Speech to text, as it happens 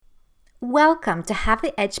Welcome to Have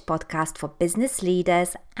the Edge podcast for business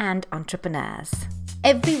leaders and entrepreneurs.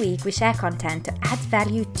 Every week we share content to add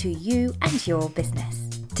value to you and your business.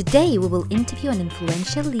 Today we will interview an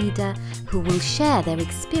influential leader who will share their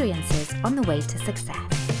experiences on the way to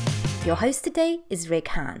success. Your host today is Rick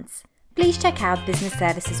Hans. Please check out business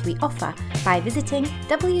services we offer by visiting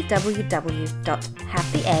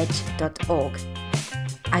www.havetheedge.org.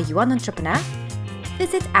 Are you an entrepreneur?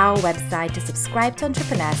 Visit our website to subscribe to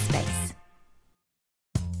Entrepreneur Space.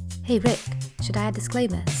 Hey Rick, should I add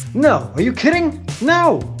disclaimers? No, are you kidding?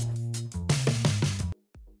 No!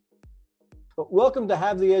 Welcome to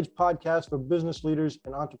Have the Edge podcast for business leaders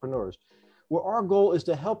and entrepreneurs, where our goal is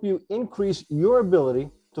to help you increase your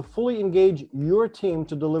ability to fully engage your team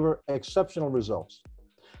to deliver exceptional results.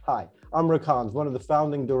 Hi, I'm Rick Hans, one of the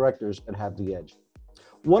founding directors at Have the Edge.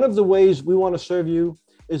 One of the ways we want to serve you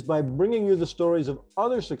is by bringing you the stories of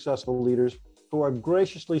other successful leaders who are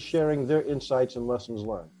graciously sharing their insights and lessons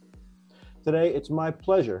learned. Today, it's my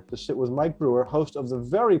pleasure to sit with Mike Brewer, host of the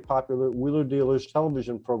very popular Wheeler Dealers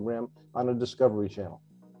television program on the Discovery Channel.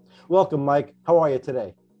 Welcome, Mike. How are you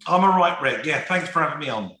today? I'm all right, Rick. Yeah, thanks for having me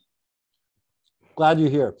on. Glad you're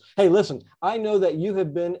here. Hey, listen, I know that you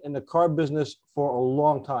have been in the car business for a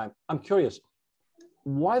long time. I'm curious,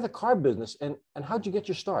 why the car business and how'd you get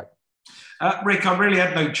your start? Rick, I really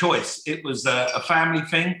had no choice. It was a family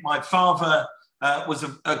thing. My father was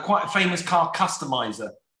a quite a famous car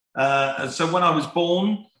customizer. So when I was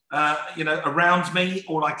born, around me,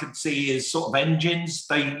 all I could see is sort of engines.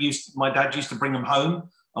 My dad used to bring them home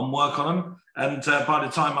and work on them. And by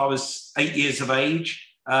the time I was 8 years of age,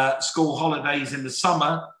 school holidays in the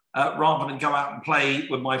summer, rather than go out and play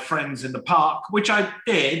with my friends in the park, which I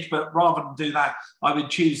did, but rather than do that, I would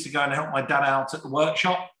choose to go and help my dad out at the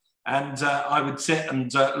workshop. And I would sit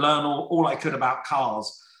and learn all I could about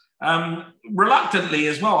cars. Reluctantly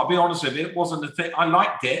as well, I'll be honest with you, it wasn't a thing. I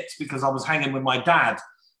liked it because I was hanging with my dad,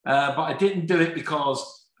 but I didn't do it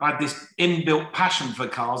because I had this inbuilt passion for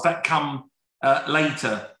cars. That come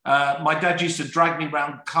later. My dad used to drag me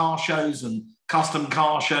around car shows and custom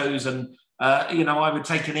car shows, and I would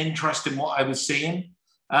take an interest in what I was seeing.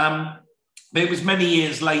 It was many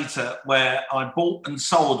years later where I bought and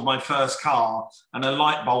sold my first car, and a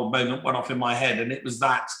light bulb moment went off in my head, and it was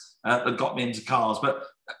that got me into cars. But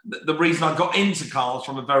the reason I got into cars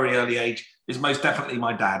from a very early age is most definitely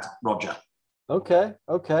my dad, Roger. Okay.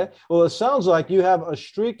 Well, it sounds like you have a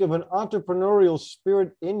streak of an entrepreneurial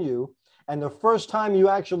spirit in you, and the first time you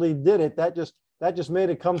actually did it, that just made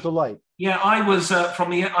it come to light. Yeah, I was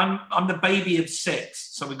I'm the baby of six,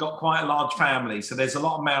 so we've got quite a large family. So there's a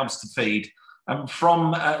lot of mouths to feed. I'm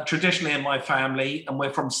from traditionally in my family, and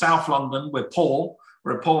we're from South London. We're poor.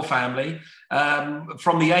 We're a poor family.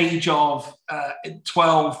 From the age of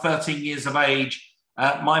 12, 13 years of age,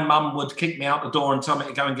 my mum would kick me out the door and tell me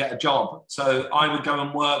to go and get a job. So I would go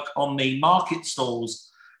and work on the market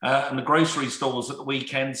stalls and the grocery stores at the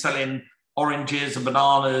weekend, selling oranges and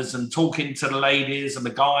bananas and talking to the ladies and the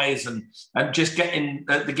guys and just getting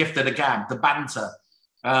the gift of the gab, the banter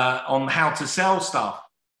on how to sell stuff.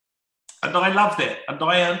 And I loved it, and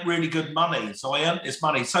I earned really good money. So I earned this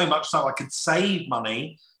money so much so I could save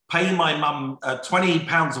money, pay my mum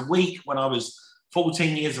 £20 a week. When I was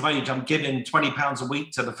 14 years of age, I'm giving £20 a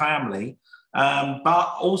week to the family,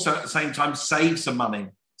 but also at the same time save some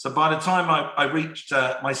money. So by the time I reached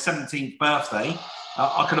my 17th birthday,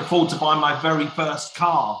 I could afford to buy my very first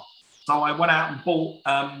car. So I went out and bought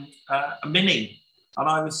a Mini, and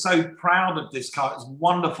I was so proud of this car. It was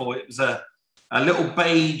wonderful. It was a little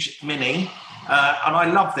beige Mini, and I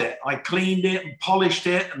loved it. I cleaned it and polished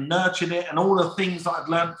it and nurtured it, and all the things that I'd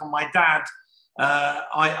learned from my dad,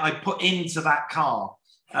 I put into that car.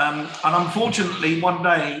 And unfortunately, one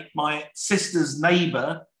day, my sister's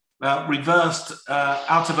neighbour reversed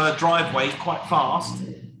out of her driveway quite fast.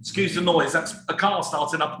 Excuse the noise, that's a car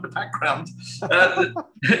starting up in the background.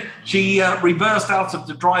 She reversed out of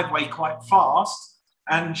the driveway quite fast,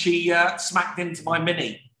 and she smacked into my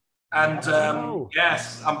Mini. And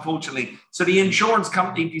yes, unfortunately. So the insurance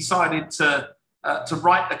company decided to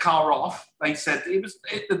write the car off. They said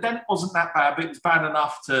the dent wasn't that bad, but it was bad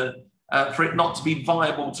enough for it not to be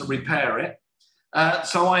viable to repair it.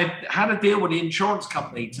 So I had a deal with the insurance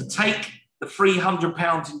company to take the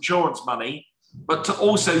 £300 insurance money, but to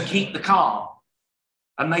also keep the car.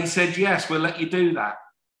 And they said, yes, we'll let you do that.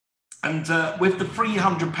 And with the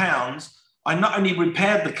 £300, I not only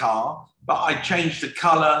repaired the car, but I changed the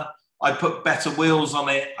colour, I put better wheels on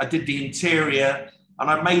it, I did the interior, and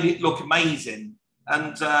I made it look amazing.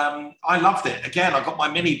 And I loved it. Again, I got my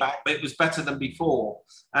Mini back, but it was better than before.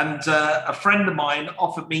 And a friend of mine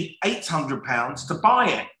offered me £800 to buy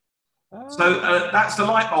it. So that's the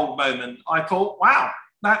light bulb moment. I thought, wow,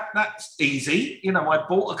 that's easy. You know, I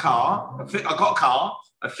bought a car, I got a car,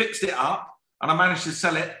 I fixed it up, and I managed to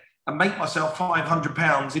sell it and make myself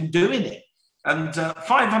 £500 in doing it. And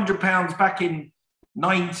 £500 back in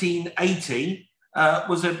 1980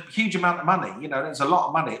 was a huge amount of money. You know, it's a lot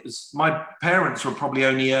of money. It was, my parents were probably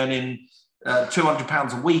only earning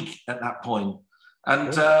 £200 a week at that point.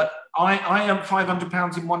 And I earned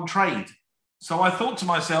 £500 in one trade. So I thought to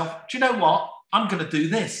myself, do you know what? I'm going to do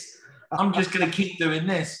this. I'm just going to keep doing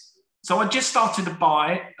this. So I just started to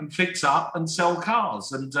buy and fix up and sell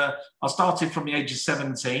cars. And I started from the age of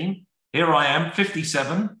 17. Here I am,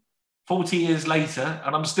 57, 40 years later,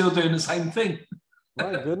 and I'm still doing the same thing.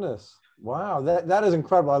 My goodness. Wow. That is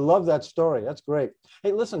incredible. I love that story. That's great.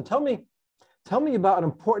 Hey, listen, tell me about an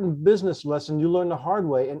important business lesson you learned the hard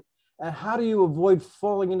way, and how do you avoid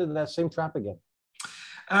falling into that same trap again?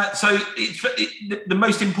 So the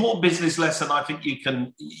most important business lesson I think you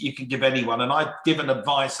can give anyone, and I've given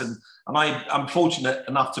advice, and I'm fortunate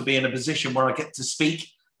enough to be in a position where I get to speak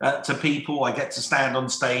to people. I get to stand on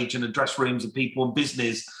stage and address rooms of people and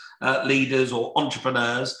business leaders or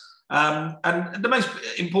entrepreneurs. And the most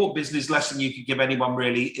important business lesson you could give anyone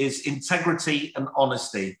really is integrity and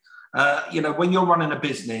honesty. You know, when you're running a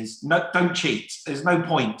business, don't cheat. There's no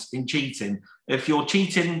point in cheating. If you're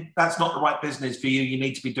cheating, that's not the right business for you. You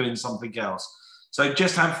need to be doing something else. So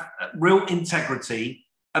just have real integrity,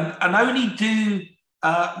 and only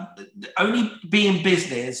be in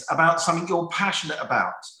business about something you're passionate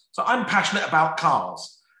about. So I'm passionate about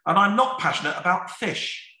cars, and I'm not passionate about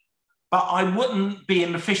fish. But I wouldn't be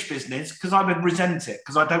in the fish business because I would resent it,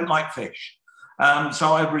 because I don't like fish.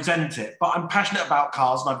 So I resent it. But I'm passionate about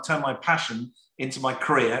cars, and I've turned my passion into my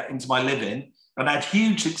career, into my living, and had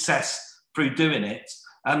huge success through doing it.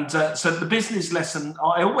 And so the business lesson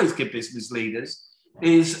I always give business leaders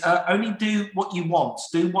is only do what you want,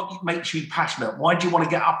 do what makes you passionate. Why do you want to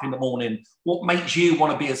get up in the morning? What makes you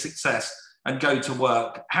want to be a success and go to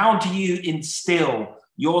work? How do you instill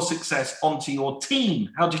your success onto your team?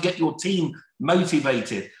 How do you get your team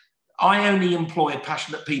motivated? I only employ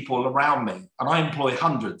passionate people around me, and I employ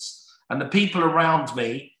hundreds. And the people around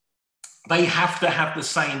me, they have to have the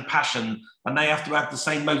same passion, and they have to have the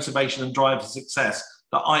same motivation and drive for success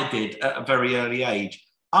that I did at a very early age.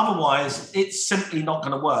 Otherwise, it's simply not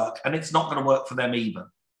going to work, and it's not going to work for them either.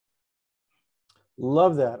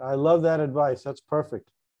 Love that. I love that advice. That's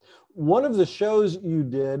perfect. One of the shows you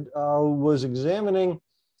did was examining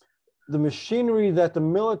the machinery that the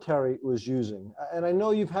military was using. And I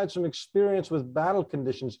know you've had some experience with battle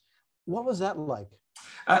conditions. What was that like?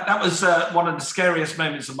 That was one of the scariest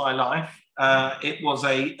moments of my life. It was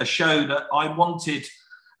a show that I wanted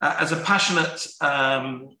as a passionate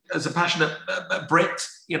Brit.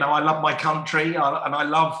 You know, I love my country, and I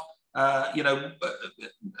love,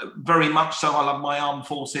 very much so, I love my armed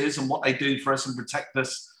forces and what they do for us and protect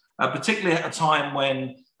us, particularly at a time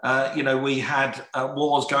when we had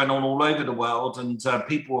wars going on all over the world, and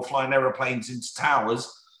people were flying aeroplanes into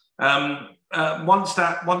towers. Once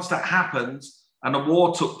that happened and a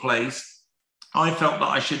war took place, I felt that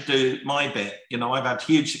I should do my bit. You know, I've had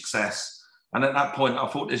huge success, and at that point, I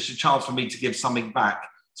thought there's a chance for me to give something back.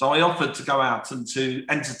 So I offered to go out and to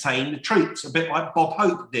entertain the troops, a bit like Bob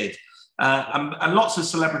Hope did, and lots of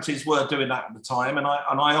celebrities were doing that at the time, and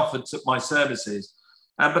I offered my services.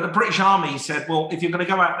 But the British Army said, well, if you're going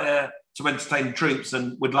to go out there to entertain the troops,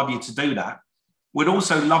 and we'd love you to do that, we'd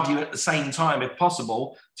also love you at the same time, if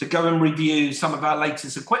possible, to go and review some of our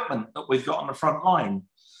latest equipment that we've got on the front line.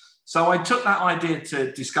 So I took that idea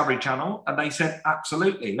to Discovery Channel, and they said,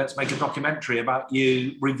 absolutely, let's make a documentary about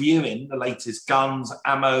you reviewing the latest guns,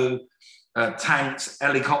 ammo, tanks,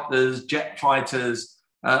 helicopters, jet fighters.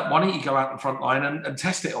 Why don't you go out the front line and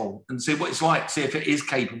test it all and see what it's like, see if it is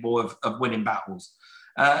capable of winning battles.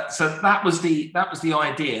 So that was the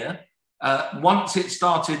idea. Once it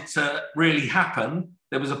started to really happen,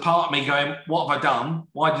 there was a part of me going, what have I done?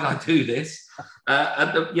 Why did I do this?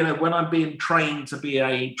 When I'm being trained to be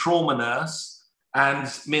a trauma nurse,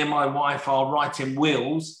 and me and my wife are writing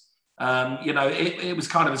wills, it was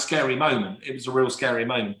kind of a scary moment. It was a real scary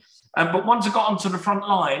moment. But once I got onto the front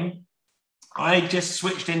line, I just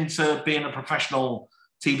switched into being a professional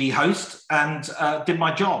TV host and did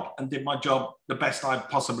my job the best I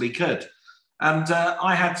possibly could. And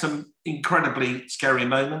I had some incredibly scary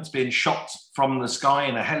moments, being shot from the sky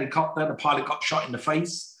in a helicopter. The pilot got shot in the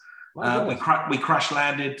face. We crash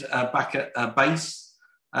landed back at base.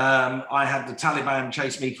 I had the Taliban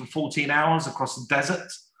chase me for 14 hours across the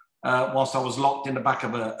desert whilst I was locked in the back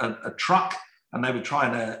of a truck, and they were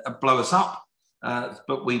trying to blow us up.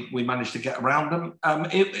 but we managed to get around them.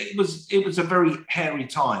 It was a very hairy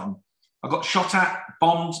time. I got shot at,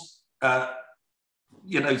 bombed.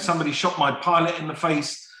 Somebody shot my pilot in the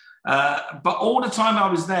face. But all the time I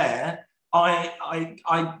was there, I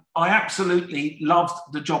absolutely loved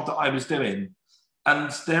the job that I was doing.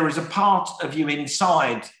 And there is a part of you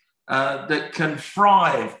inside that can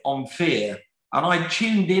thrive on fear. And I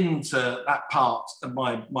tuned into that part of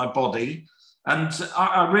my body. And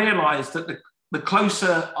I realized that the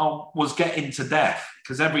closer I was getting to death,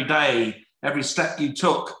 because every day, every step you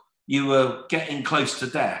took, you were getting close to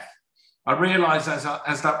death. I realized as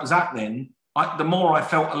that was happening, the more I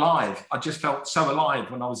felt alive. I just felt so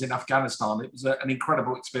alive when I was in Afghanistan. It was an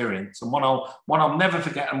incredible experience, and one I'll never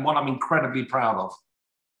forget, and one I'm incredibly proud of.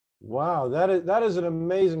 Wow, that is an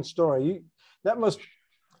amazing story.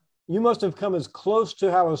 You must have come as close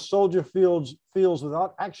to how a soldier feels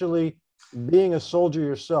without actually being a soldier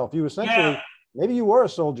yourself. You essentially, maybe you were a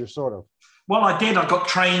soldier, sort of. Well, I did. I got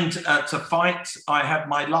trained to fight. I had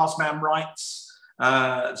my last man rights.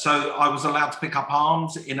 So I was allowed to pick up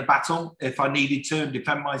arms in a battle if I needed to and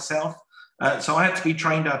defend myself. So I had to be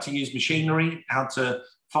trained how to use machinery, how to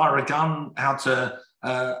fire a gun, how to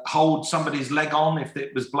hold somebody's leg on if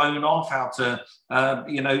it was blown off, how to,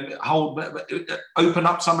 open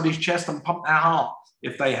up somebody's chest and pump their heart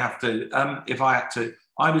if they have to, if I had to.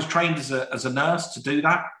 I was trained as a nurse to do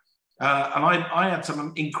that. And I had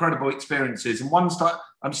some incredible experiences, and ones that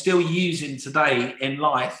I'm still using today in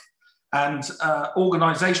life. And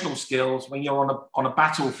organizational skills, when you're on a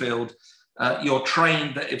battlefield, you're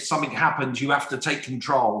trained that if something happens, you have to take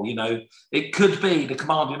control. It could be the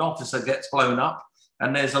commanding officer gets blown up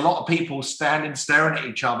and there's a lot of people staring at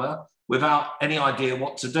each other without any idea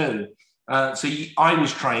what to do. I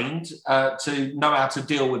was trained to know how to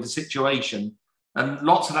deal with the situation. And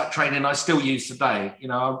lots of that training I still use today.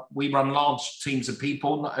 We run large teams of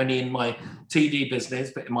people, not only in my TV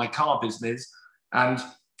business, but in my car business. And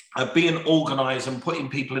being organised and putting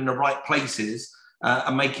people in the right places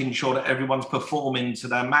and making sure that everyone's performing to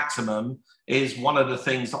their maximum is one of the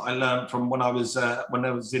things that I learned from when I was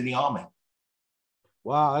in the army.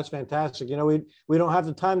 Wow, that's fantastic. We don't have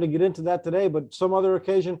the time to get into that today, but some other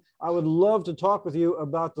occasion, I would love to talk with you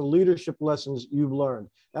about the leadership lessons you've learned.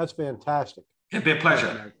 That's fantastic. It'd be a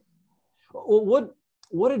pleasure. Well,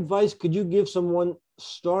 what advice could you give someone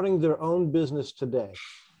starting their own business today?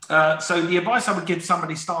 So the advice I would give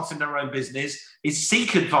somebody starting their own business is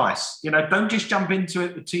seek advice. Don't just jump into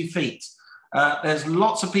it with 2 feet. There's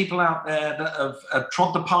lots of people out there that have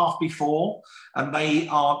trod the path before, and they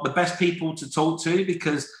are the best people to talk to,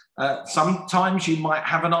 because sometimes you might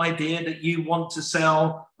have an idea that you want to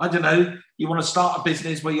sell. I don't know, you want to start a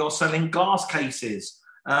business where you're selling glass cases.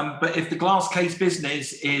 But if the glass case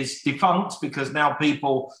business is defunct because now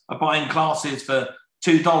people are buying glasses for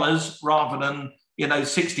 $2 rather than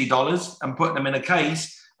 $60 and putting them in a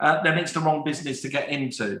case, then it's the wrong business to get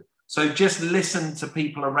into. So just listen to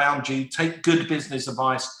people around you, take good business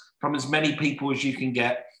advice from as many people as you can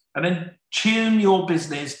get, and then tune your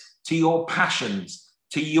business to your passions,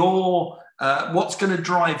 to your what's going to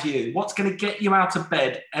drive you, what's going to get you out of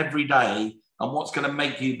bed every day, and what's going to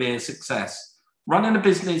make you be a success. Running a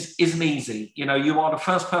business isn't easy. You are the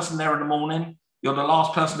first person there in the morning. You're the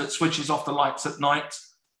last person that switches off the lights at night.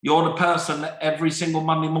 You're the person that every single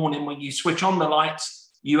Monday morning when you switch on the lights,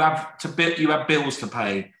 you have bills to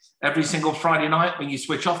pay. Every single Friday night when you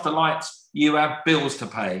switch off the lights, you have bills to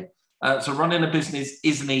pay. So running a business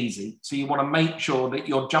isn't easy. So you want to make sure that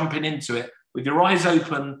you're jumping into it with your eyes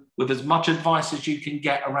open, with as much advice as you can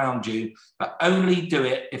get around you, but only do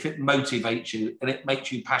it if it motivates you and it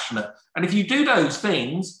makes you passionate. And if you do those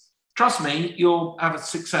things, trust me, you'll have a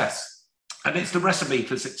success. And it's the recipe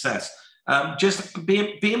for success. Just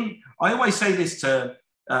being, I always say this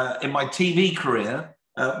in my TV career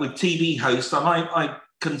with TV hosts, and I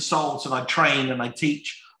consult and I train and I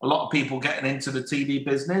teach a lot of people getting into the TV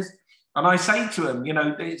business. And I say to them,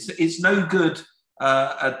 it's no good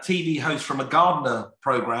a TV host from a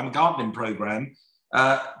gardening program,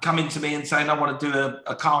 coming to me and saying, I want to do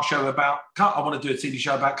a car show I want to do a TV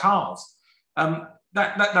show about cars.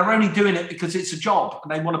 They're only doing it because it's a job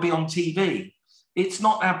and they want to be on TV. It's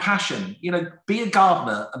not our passion. Be a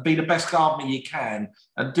gardener and be the best gardener you can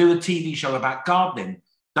and do a TV show about gardening.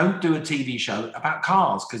 Don't do a TV show about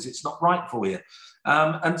cars because it's not right for you.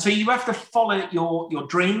 And so you have to follow your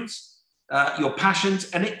dreams, your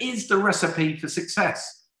passions, and it is the recipe for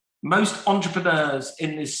success. Most entrepreneurs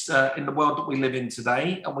in the world that we live in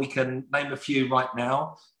today, and we can name a few right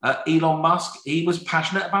now, Elon Musk, he was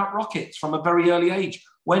passionate about rockets from a very early age.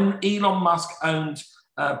 When Elon Musk owned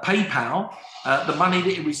PayPal, the money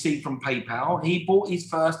that he received from PayPal, he bought his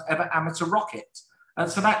first ever amateur rocket. And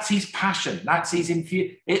so that's his passion. That's his and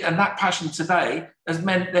that passion today has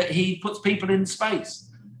meant that he puts people in space.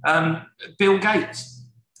 Bill Gates,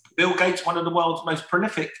 one of the world's most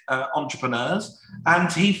prolific entrepreneurs,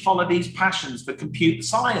 and he followed his passions for computer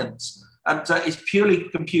science. And it's purely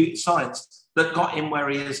computer science that got him where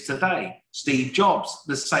he is today. Steve Jobs,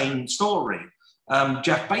 the same story.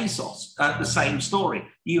 Jeff Bezos, the same story.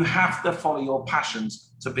 You have to follow your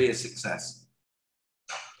passions to be a success.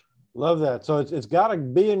 Love that. So it's got to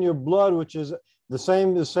be in your blood, which is the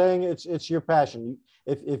same as saying it's your passion.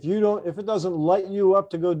 If it doesn't light you up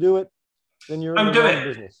to go do it, then you're in the wrong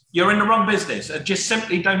business. You're in the wrong business. Just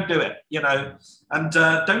simply don't do it, and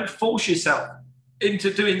don't force yourself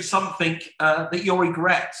into doing something that you'll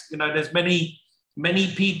regret. There's many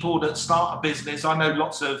people that start a business. I know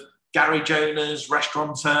lots of garage owners,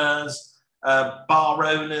 restaurateurs, bar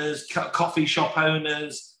owners, coffee shop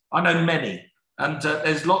owners. I know many. And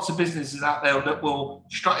there's lots of businesses out there that will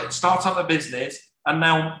start up a business and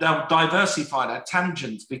they'll diversify their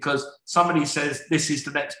tangents because somebody says this is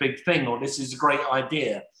the next big thing or this is a great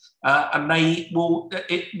idea. And it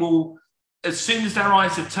will, as soon as their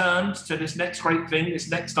eyes are turned to this next great thing, this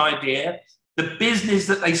next idea, the business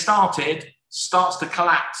that they started starts to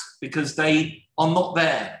collapse because they are not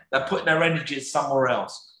there. They're putting their energies somewhere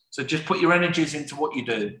else. So just put your energies into what you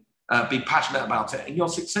do, be passionate about it, and you'll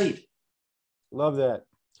succeed. Love that.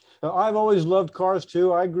 Now, I've always loved cars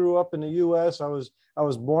too. I grew up in the U.S. I was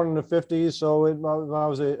born in the 50s. So when I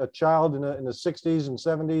was a child in the 60s and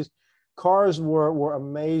 70s, cars were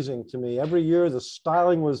amazing to me. Every year the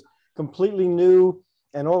styling was completely new,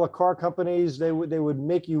 and all the car companies they would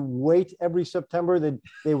make you wait every September.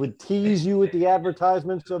 They would tease you with the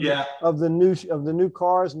advertisements of the new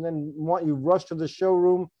cars, and then want you rush to the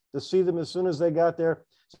showroom to see them as soon as they got there.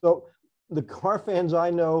 So the car fans I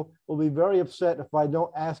know will be very upset if I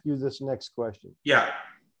don't ask you this next question. Yeah.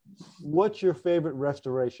 What's your favorite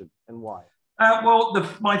restoration and why?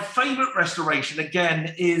 My favorite restoration,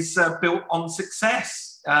 again, is built on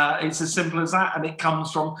success. It's as simple as that. And it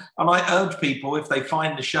comes from, and I urge people, if they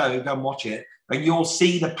find the show, go and watch it, and you'll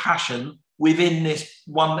see the passion within this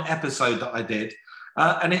one episode that I did.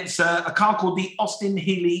 And it's a car called the Austin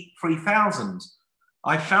Healey 3000.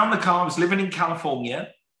 I found the car, I was living in California.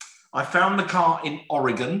 I found the car in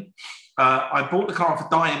Oregon. I bought the car off a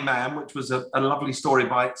dying man, which was a lovely story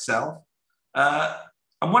by itself.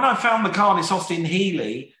 And when I found the car, this Austin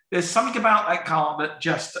Healey, there's something about that car that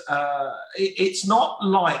just, it's not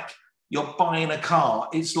like you're buying a car.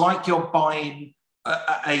 It's like you're buying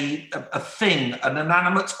a thing, an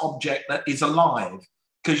inanimate object that is alive.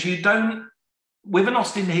 Because with an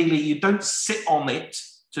Austin Healey, you don't sit on it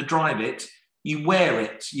to drive it. You wear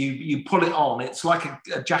it, you pull it on. It's like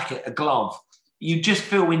a jacket, a glove. You just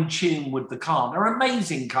feel in tune with the car. They're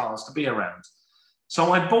amazing cars to be around.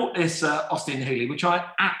 So I bought this Austin Healey, which I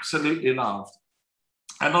absolutely loved.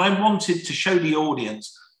 And I wanted to show the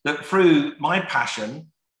audience that through my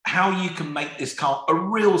passion, how you can make this car a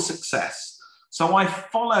real success. So I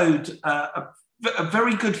followed a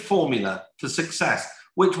very good formula for success,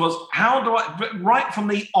 which was right from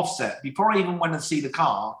the offset, before I even went to see the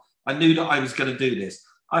car, I knew that I was going to do this.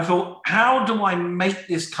 I thought, how do I make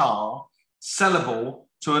this car sellable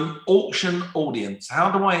to an auction audience?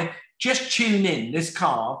 How do I just tune in this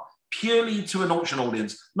car purely to an auction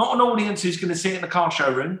audience? Not an audience who's going to see it in the car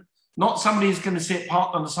showroom, not somebody who's going to see it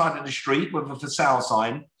parked on the side of the street with a for sale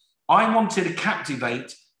sign. I wanted to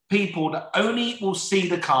captivate people that only will see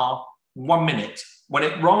the car 1 minute. When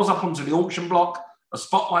it rolls up onto the auction block, a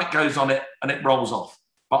spotlight goes on it and it rolls off.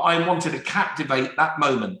 But I wanted to captivate that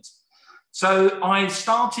moment. So I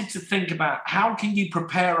started to think about how can you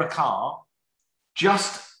prepare a car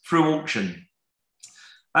just through auction.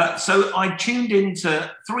 So I tuned into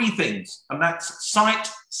 3 things, and that's sight,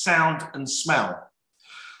 sound, and smell.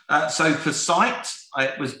 So for sight,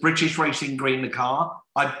 it was British Racing Green, the car.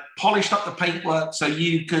 I polished up the paintwork so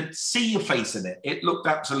you could see your face in it. It looked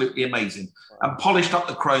absolutely amazing. And polished up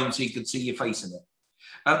the chrome so you could see your face in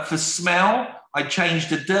it. For smell, I changed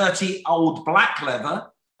the dirty old black leather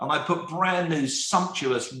and I put brand new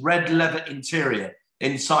sumptuous red leather interior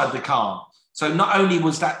inside the car. So not only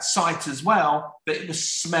was that sight as well, but it was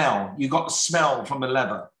smell. You got the smell from the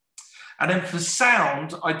leather. And then for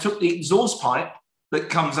sound, I took the exhaust pipe that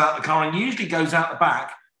comes out the car and usually goes out the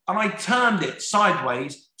back, and I turned it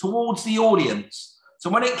sideways towards the audience. So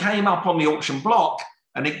when it came up on the auction block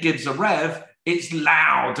and it gives a rev, it's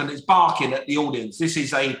loud and it's barking at the audience. This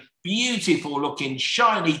is a beautiful looking,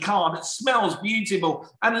 shiny car that smells beautiful.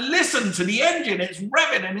 And listen to the engine, it's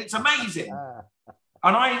revving and it's amazing.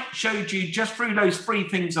 And I showed you just through those three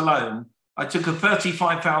things alone, I took a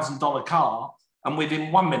 $35,000 car and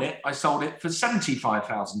within 1 minute, I sold it for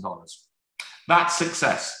 $75,000. That's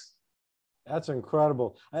success. That's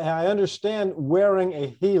incredible. I understand wearing a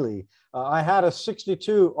Healey. I had a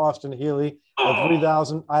 62 Austin Healey at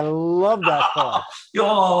 3,000. I love that car.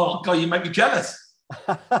 Oh, God, you make me jealous.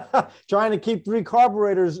 Trying to keep three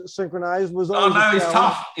carburetors synchronized was always it's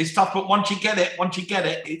tough. It's tough, but once you get it,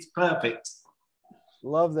 it's perfect.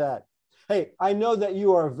 Love that. Hey, I know that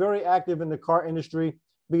you are very active in the car industry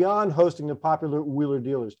beyond hosting the popular Wheeler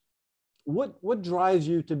Dealers. What drives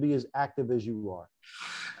you to be as active as you are?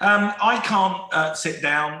 I can't sit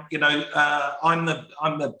down. You know, I'm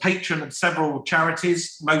the patron of several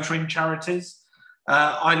charities, motoring charities.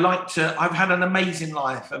 I've had an amazing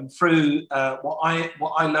life, and through what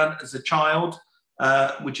I learned as a child,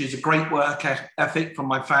 which is a great work ethic from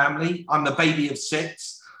my family. I'm the baby of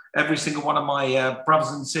six. Every single one of my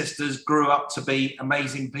brothers and sisters grew up to be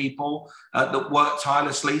amazing people that worked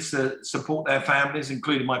tirelessly to support their families,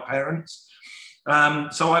 including my parents.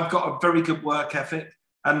 So I've got a very good work ethic,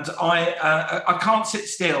 and I can't sit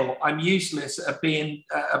still. I'm useless at being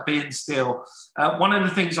still. One of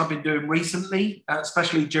the things I've been doing recently,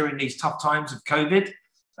 especially during these tough times of COVID,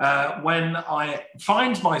 when I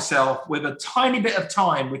find myself with a tiny bit of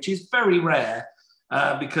time, which is very rare,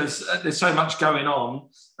 because there's so much going on.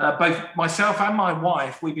 Both myself and my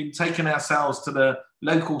wife, we've been taking ourselves to the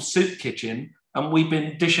local soup kitchen, and we've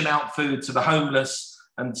been dishing out food to the homeless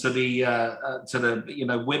and to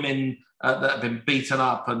the women that have been beaten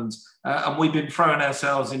up, and we've been throwing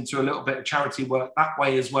ourselves into a little bit of charity work that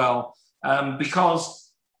way as well,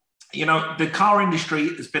 because the car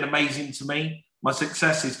industry has been amazing to me. My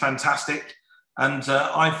success is fantastic. And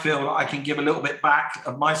I feel I can give a little bit back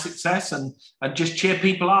of my success and just cheer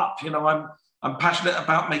people up. I'm passionate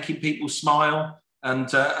about making people smile and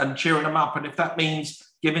cheering them up. And if that means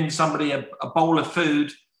giving somebody a bowl of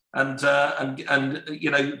food and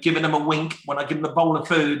giving them a wink when I give them a bowl of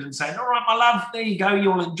food and saying, "All right, my love, there you go,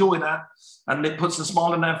 you'll enjoy that," and it puts a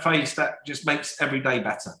smile on their face, that just makes every day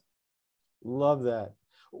better. Love that.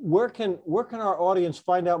 Where can our audience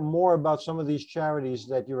find out more about some of these charities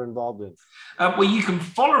that you're involved in? Well, you can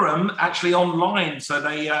follow them actually online. So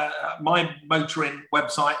my motoring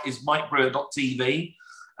website is mikebrewer.tv.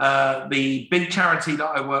 The big charity that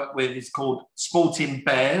I work with is called Sporting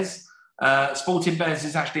Bears. Sporting Bears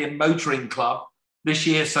is actually a motoring club this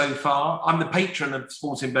year so far. I'm the patron of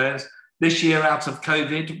Sporting Bears. This year, out of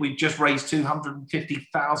COVID, we've just raised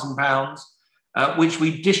 £250,000, which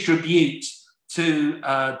we distribute to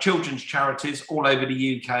children's charities all over the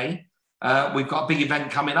UK. We've got a big event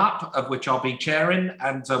coming up, of which I'll be chairing,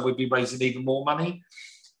 and we'll be raising even more money.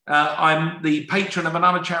 I'm the patron of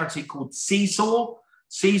another charity called Seesaw.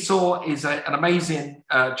 Seesaw is an amazing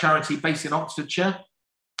charity based in Oxfordshire,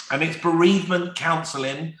 and it's bereavement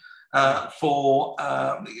counselling for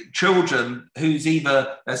children whose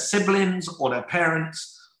either their siblings or their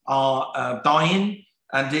parents are dying.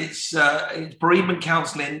 And it's bereavement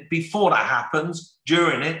counselling before that happens,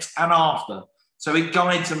 during it, and after. So it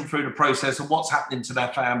guides them through the process of what's happening to their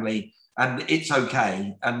family, and it's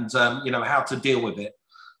okay, and how to deal with it.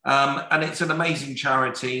 And it's an amazing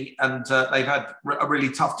charity, and they've had a really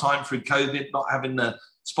tough time through COVID, not having the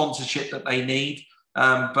sponsorship that they need.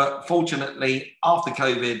 But fortunately, after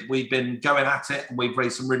COVID, we've been going at it, and we've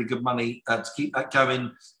raised some really good money to keep that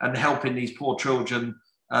going and helping these poor children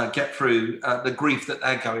get through the grief that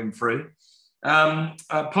they're going through.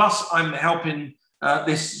 Plus, I'm helping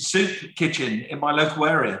this soup kitchen in my local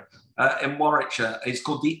area in Warwickshire. It's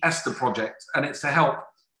called the Esther Project, and it's to help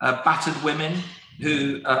battered women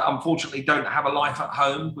who unfortunately don't have a life at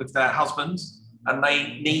home with their husbands, and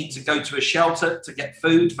they need to go to a shelter to get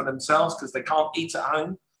food for themselves because they can't eat at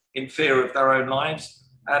home in fear of their own lives.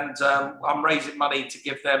 And I'm raising money to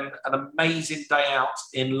give them an amazing day out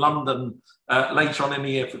in London later on in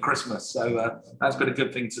the year for Christmas. So that's been a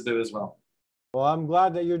good thing to do as well. Well, I'm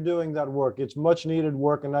glad that you're doing that work. It's much needed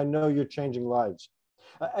work, and I know you're changing lives.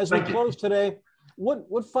 As we close today,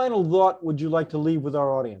 what final thought would you like to leave with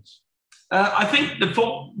our audience? I think the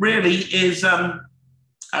thought really is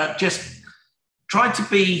just try to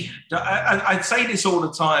be, I say this all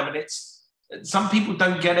the time, and some people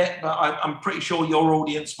don't get it, but I'm pretty sure your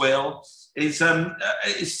audience will, is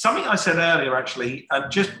something I said earlier, actually.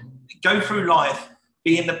 Just go through life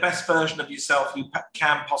being the best version of yourself you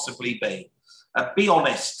can possibly be. Be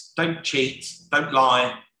honest. Don't cheat. Don't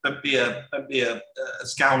lie. Don't be a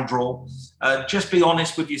scoundrel. Just be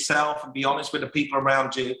honest with yourself and be honest with the people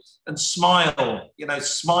around you, and smile.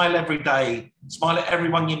 Smile every day. Smile at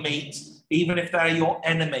everyone you meet. even if they're your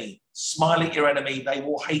enemy. Smile at your enemy, they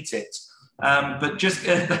will hate it. But just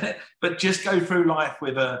go through life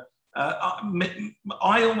with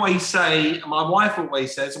I always say, my wife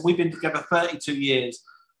always says, and we've been together 32 years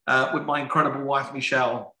with my incredible wife,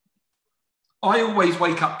 Michelle. I always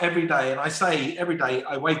wake up every day, and I say every day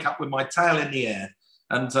I wake up with my tail in the air,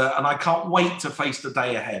 and I can't wait to face the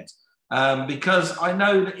day ahead, because I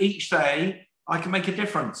know that each day I can make a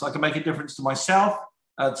difference. I can make a difference to myself,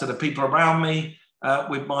 to the people around me,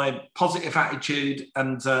 with my positive attitude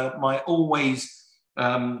and my always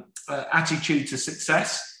attitude to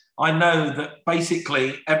success. I know that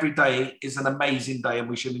basically every day is an amazing day and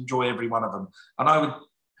we should enjoy every one of them. And I would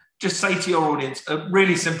just say to your audience, a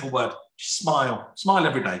really simple word, just smile. Smile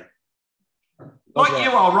every day. Like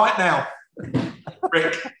you are right now,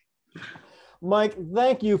 Rick. Mike,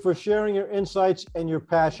 thank you for sharing your insights and your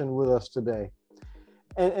passion with us today.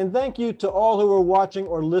 And thank you to all who are watching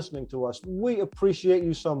or listening to us. We appreciate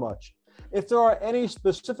you so much. If there are any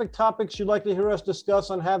specific topics you'd like to hear us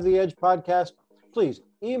discuss on Have the Edge podcast, please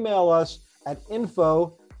email us at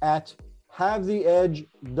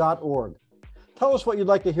info@havetheedge.org. Tell us what you'd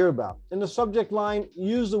like to hear about. In the subject line,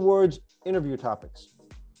 use the words interview topics.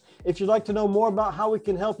 If you'd like to know more about how we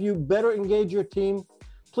can help you better engage your team,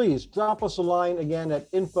 please drop us a line again at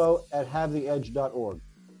info@havetheedge.org.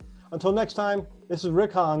 Until next time, this is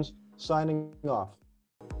Rick Hans signing off.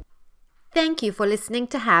 Thank you for listening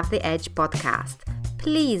to Have the Edge podcast.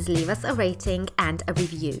 Please leave us a rating and a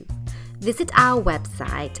review. Visit our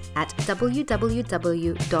website at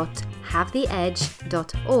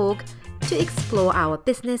www.havetheedge.org to explore our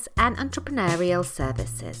business and entrepreneurial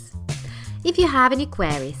services. If you have any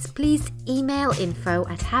queries, please email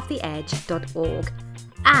info@havetheedge.org.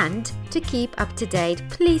 And to keep up to date,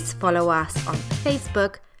 please follow us on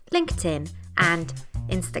Facebook, LinkedIn, and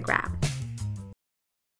Instagram.